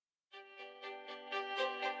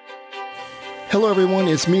Hello, everyone.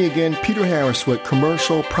 It's me again, Peter Harris with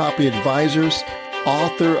Commercial Property Advisors,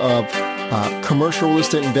 author of Commercial Real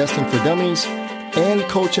Estate Investing for Dummies, and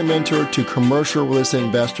coach and mentor to commercial real estate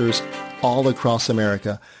investors all across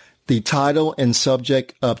America. The title and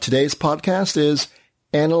subject of today's podcast is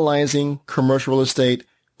Analyzing Commercial Real Estate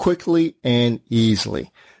Quickly and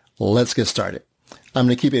Easily. Let's get started. I'm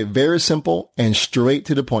going to keep it very simple and straight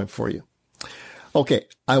to the point for you. Okay,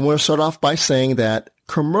 I want to start off by saying that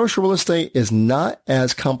commercial real estate is not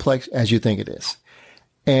as complex as you think it is.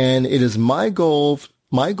 And it is my goal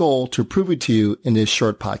to prove it to you in this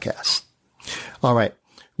short podcast. All right.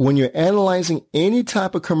 When you're analyzing any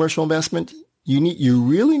type of commercial investment, you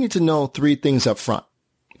really need to know three things up front.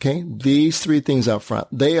 Okay. These three things up front.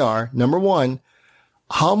 They are, number one,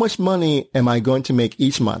 how much money am I going to make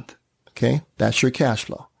each month? Okay. That's your cash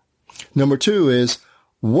flow. Number two is,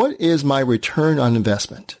 what is my return on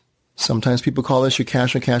investment? Sometimes people call this your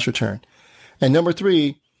cash on cash return. And number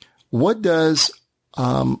three, how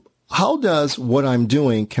does what I'm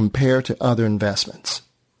doing compare to other investments?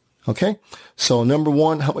 Okay. So number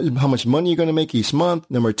one, how much money you're going to make each month.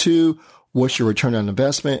 Number two, what's your return on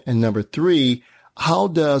investment? And number three, how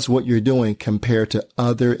does what you're doing compare to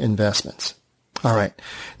other investments? All right.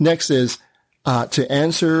 Next is, to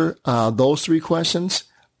answer, those three questions,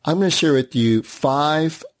 I'm going to share with you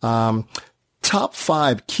top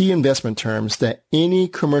five key investment terms that any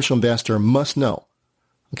commercial investor must know.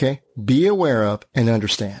 Okay. Be aware of and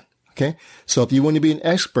understand. Okay. So if you want to be an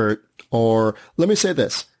expert, or let me say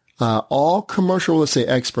this, all commercial real estate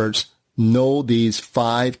experts know these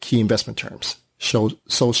five key investment terms. So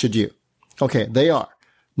should you. Okay. They are,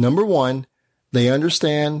 number one, they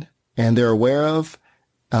understand and they're aware of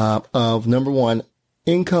number one,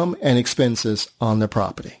 income and expenses on the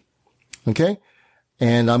property. Okay.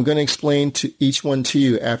 And I'm going to explain to each one to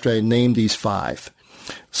you after I name these five.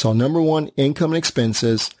 So number one, income and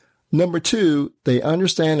expenses. Number two, they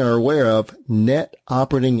understand or are aware of net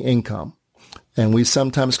operating income. And we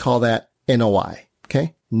sometimes call that NOI.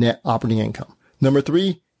 Okay. Net operating income. Number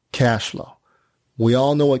three, cash flow. We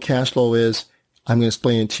all know what cash flow is. I'm going to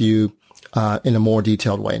explain it to you in a more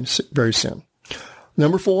detailed way very soon.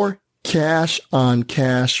 Number four, cash on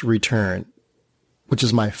cash return, which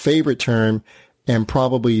is my favorite term and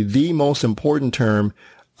probably the most important term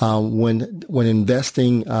when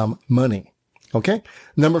investing money. Okay.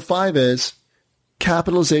 Number five is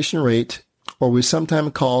capitalization rate, or we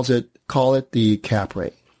sometimes call it the cap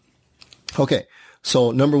rate. Okay. So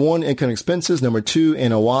number one, income and expenses. Number two,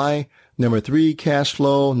 NOI. Number three, cash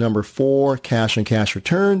flow. Number four, cash on cash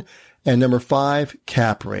return. And number five,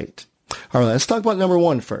 cap rate. All right. Let's talk about number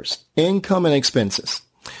one first. Income and expenses.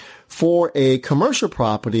 For a commercial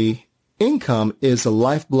property, income is the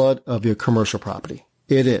lifeblood of your commercial property.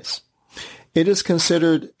 It is. It is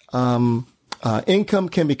considered, income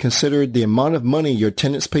can be considered the amount of money your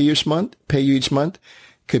tenants pay you each month.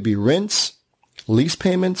 Could be rents, lease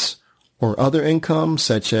payments, or other income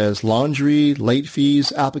such as laundry, late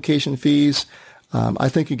fees, application fees. I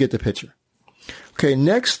think you get the picture. Okay,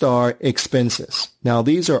 next are expenses. Now,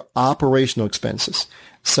 these are operational expenses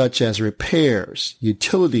such as repairs,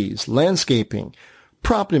 utilities, landscaping,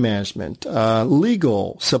 property management,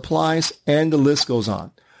 legal, supplies, and the list goes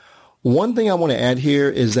on. One thing I want to add here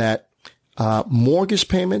is that mortgage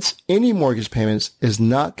payments, any mortgage payments, is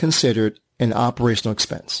not considered an operational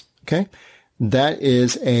expense. Okay? That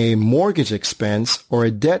is a mortgage expense or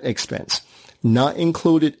a debt expense, not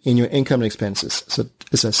included in your income and expenses. So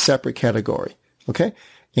it's a separate category. Okay?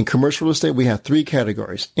 In commercial real estate, we have three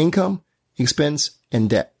categories: income, expense, and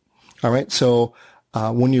debt. All right? So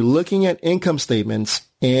when you're looking at income statements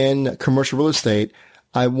in commercial real estate,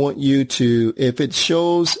 I want you to, if it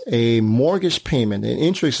shows a mortgage payment, an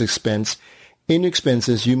interest expense in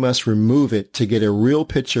expenses, you must remove it to get a real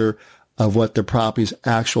picture of what the property's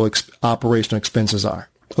actual operational expenses are.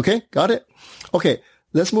 Okay, got it? Okay,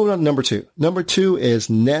 let's move on to number two. Number two is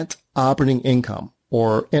net operating income,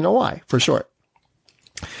 or NOI for short.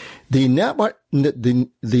 The net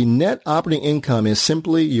operating income is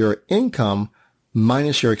simply your income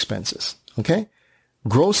minus your expenses. Okay?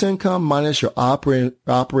 Gross income minus your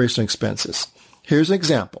operational expenses. Here's an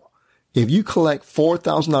example. If you collect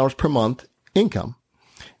 $4,000 per month income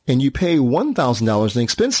and you pay $1,000 in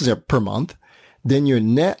expenses per month, then your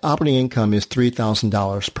net operating income is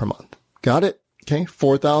 $3,000 per month. Got it? Okay.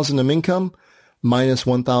 $4,000 of income minus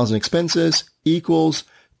 $1,000 expenses equals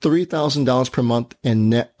 $3,000 per month in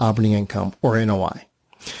net operating income, or NOI.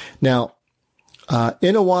 Now,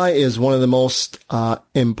 NOI is one of the most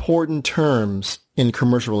important terms in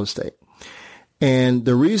commercial real estate. And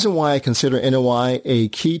the reason why I consider NOI a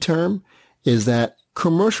key term is that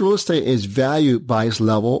commercial real estate is valued by its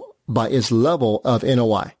level of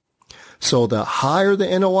NOI. So the higher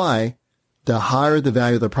the NOI, the higher the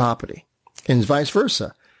value of the property, and vice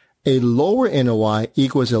versa. A lower NOI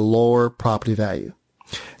equals a lower property value.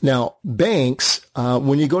 Now, banks,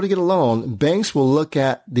 when you go to get a loan, banks will look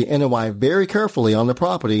at the NOI very carefully on the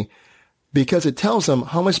property because it tells them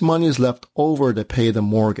how much money is left over to pay the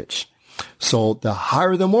mortgage. So the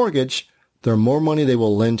higher the mortgage, the more money they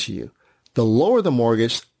will lend to you. The lower the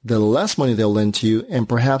mortgage, the less money they'll lend to you, and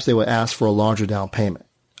perhaps they will ask for a larger down payment.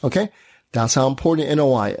 Okay? That's how important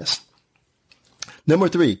NOI is. Number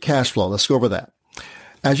 3, cash flow. Let's go over that.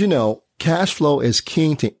 As you know, cash flow is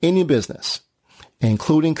king to any business,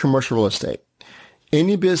 including commercial real estate.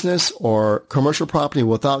 Any business or commercial property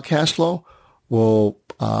without cash flow will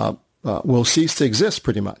cease to exist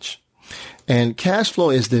pretty much. And cash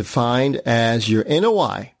flow is defined as your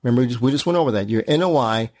NOI. Remember, we just went over that. Your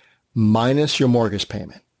NOI minus your mortgage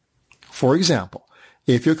payment. For example,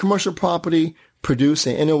 if your commercial property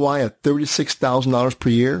produces an NOI of $36,000 per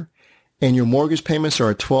year and your mortgage payments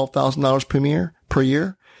are $12,000 per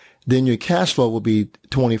year, then your cash flow will be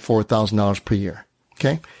 $24,000 per year.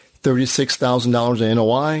 Okay? $36,000 in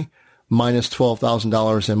NOI minus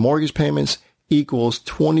 $12,000 in mortgage payments equals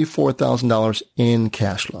 $24,000 in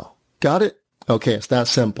cash flow. Got it? Okay, it's that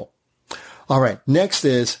simple. All right, next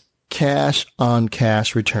is cash on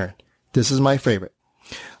cash return. This is my favorite.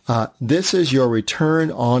 This is your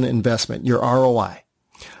return on investment, your ROI.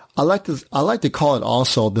 I like to call it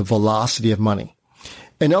also the velocity of money.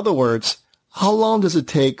 In other words, how long does it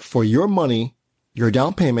take for your money, your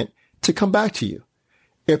down payment, to come back to you?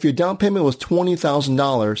 If your down payment was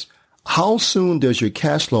 $20,000, how soon does your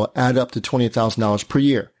cash flow add up to $20,000 per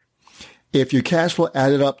year? If your cash flow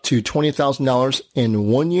added up to $20,000 in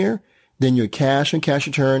 1 year, then your cash and cash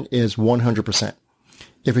return is 100%.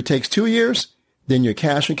 If it takes 2 years, then your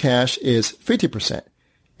cash and cash is 50%.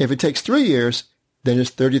 If it takes 3 years, then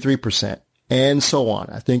it's 33%, and so on.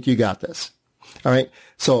 I think you got this. All right.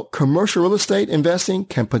 So commercial real estate investing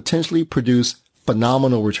can potentially produce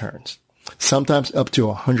phenomenal returns, sometimes up to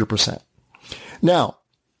 100%. Now,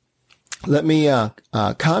 let me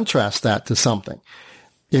contrast that to something.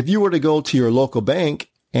 If you were to go to your local bank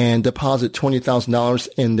and deposit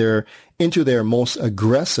 $20,000 into their most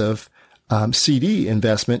aggressive CD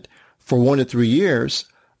investment for 1 to 3 years,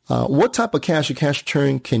 what type of cash or cash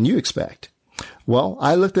return can you expect? Well,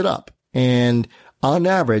 I looked it up, and on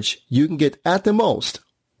average, you can get at the most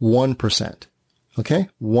 1%. Okay,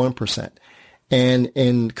 1%. And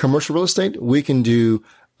in commercial real estate, we can do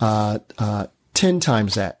 10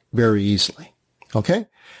 times that very easily. Okay.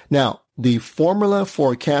 Now, the formula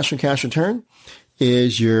for cash and cash return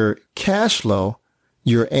is your cash flow,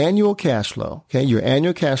 your annual cash flow. Okay, your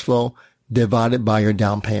annual cash flow divided by your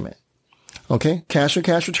down payment. Okay, cash and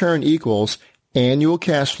cash return equals annual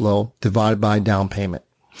cash flow divided by down payment.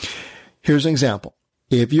 Here's an example.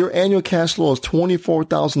 If your annual cash flow is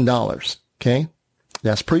 $24,000, okay,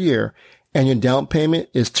 that's per year, and your down payment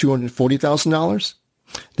is $240,000,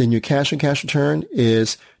 then your cash and cash return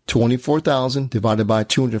is $24,000 divided by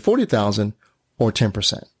 $240,000, or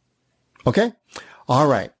 10%. Okay? All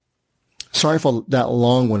right. Sorry for that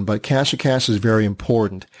long one, but cash and cash is very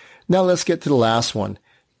important. Now let's get to the last one.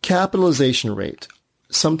 Capitalization rate.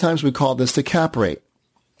 Sometimes we call this the cap rate.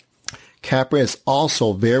 Cap rate is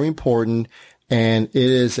also very important, and it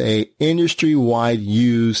is a industry-wide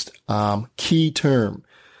used key term.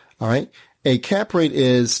 All right. A cap rate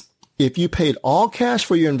is if you paid all cash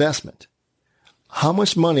for your investment, how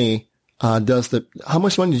much money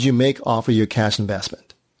did you make off of your cash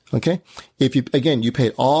investment? Okay. If you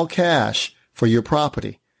paid all cash for your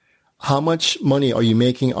property, how much money are you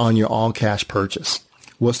making on your all cash purchase?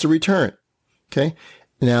 What's the return? Okay.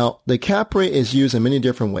 Now, the cap rate is used in many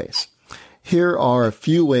different ways. Here are a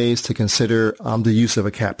few ways to consider the use of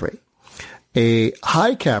a cap rate. A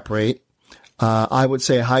high cap rate, I would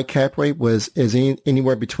say a high cap rate is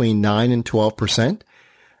anywhere between 9 and 12%.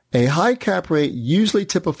 A high cap rate usually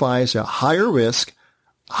typifies a higher risk,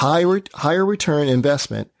 higher return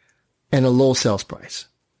investment, and a low sales price.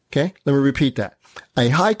 Okay, let me repeat that. A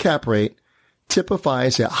high cap rate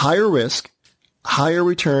typifies a higher risk, higher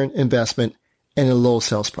return investment, and a low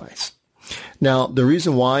sales price. Now, the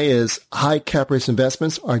reason why is high cap rate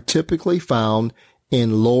investments are typically found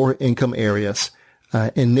in lower income areas,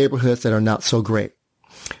 in neighborhoods that are not so great.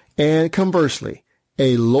 And conversely,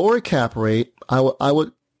 a lower cap rate, I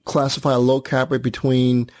would classify a low cap rate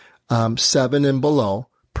between 7% and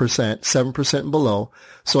below.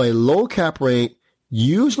 So a low cap rate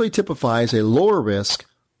usually typifies a lower risk,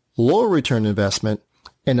 lower return investment,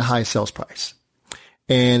 and a high sales price.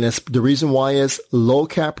 And the reason why is low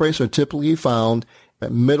cap rates are typically found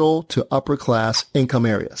at middle to upper class income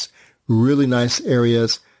areas. Really nice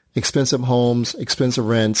areas, expensive homes, expensive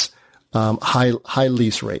rents, high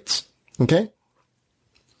lease rates. Okay?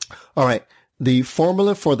 All right. The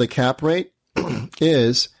formula for the cap rate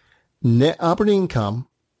is net operating income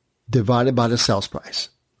divided by the sales price.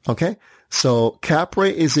 Okay? So cap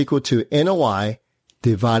rate is equal to NOI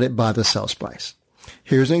divided by the sales price.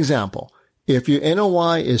 Here's an example. If your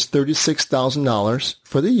NOI is $36,000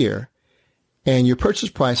 for the year and your purchase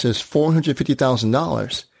price is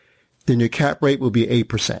 $450,000, then your cap rate will be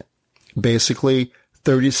 8%. Basically,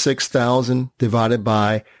 $36,000 divided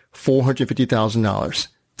by $450,000.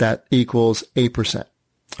 That equals 8%.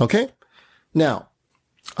 Okay? Now,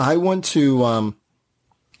 I want to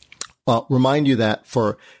remind you that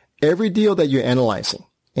for every deal that you're analyzing,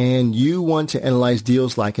 and you want to analyze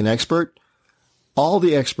deals like an expert, all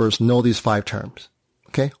the experts know these 5 terms.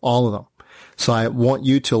 Okay? All of them. So I want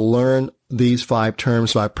you to learn these 5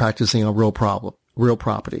 terms by practicing on real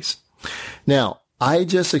properties. Now, I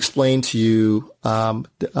just explained to you,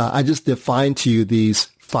 I just defined to you these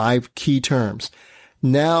 5 key terms.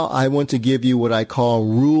 Now I want to give you what I call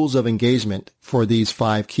rules of engagement for these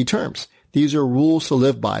 5 key terms. These are rules to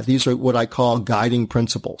live by. These are what I call guiding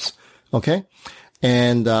principles. Okay?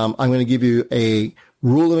 And I'm going to give you a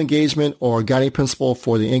rule of engagement or guiding principle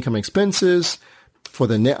for the income and expenses, for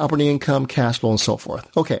the net operating income, cash flow, and so forth.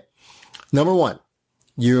 Okay. Number 1,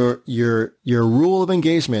 your rule of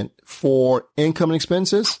engagement for income and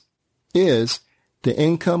expenses is the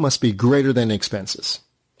income must be greater than expenses.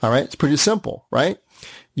 All right? It's pretty simple, right?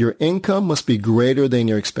 Your income must be greater than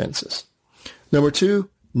your expenses. Number 2,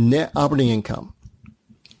 net operating income.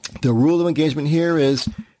 The rule of engagement here is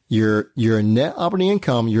your net operating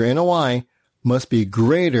income, your NOI, must be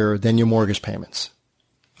greater than your mortgage payments.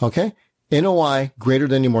 Okay? NOI greater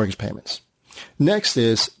than your mortgage payments. Next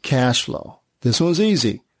is cash flow. This one's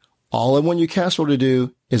easy. All I want your cash flow to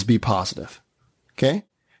do is be positive. Okay?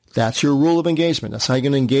 That's your rule of engagement. That's how you're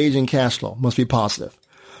going to engage in cash flow. Must be positive.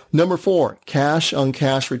 Number 4, cash on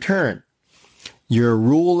cash return. Your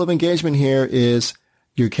rule of engagement here is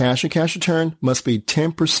your cash on cash return must be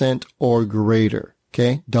 10% or greater.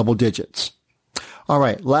 Okay? Double digits. All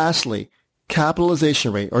right. Lastly,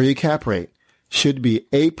 capitalization rate or your cap rate should be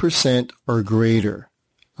 8% or greater.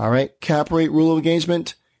 All right. Cap rate rule of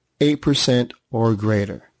engagement, 8% or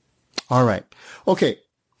greater. All right. Okay.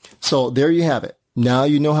 So there you have it. Now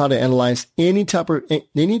you know how to analyze any type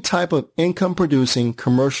of income producing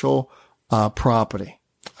commercial property.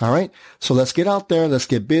 All right. So let's get out there. Let's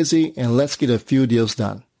get busy and let's get a few deals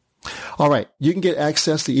done. All right. You can get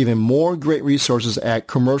access to even more great resources at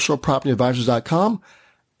commercialpropertyadvisors.com,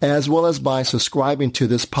 as well as by subscribing to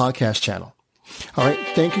this podcast channel. All right.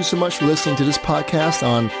 Thank you so much for listening to this podcast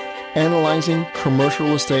on analyzing commercial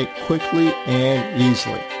real estate quickly and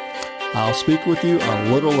easily. I'll speak with you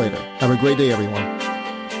a little later. Have a great day, everyone.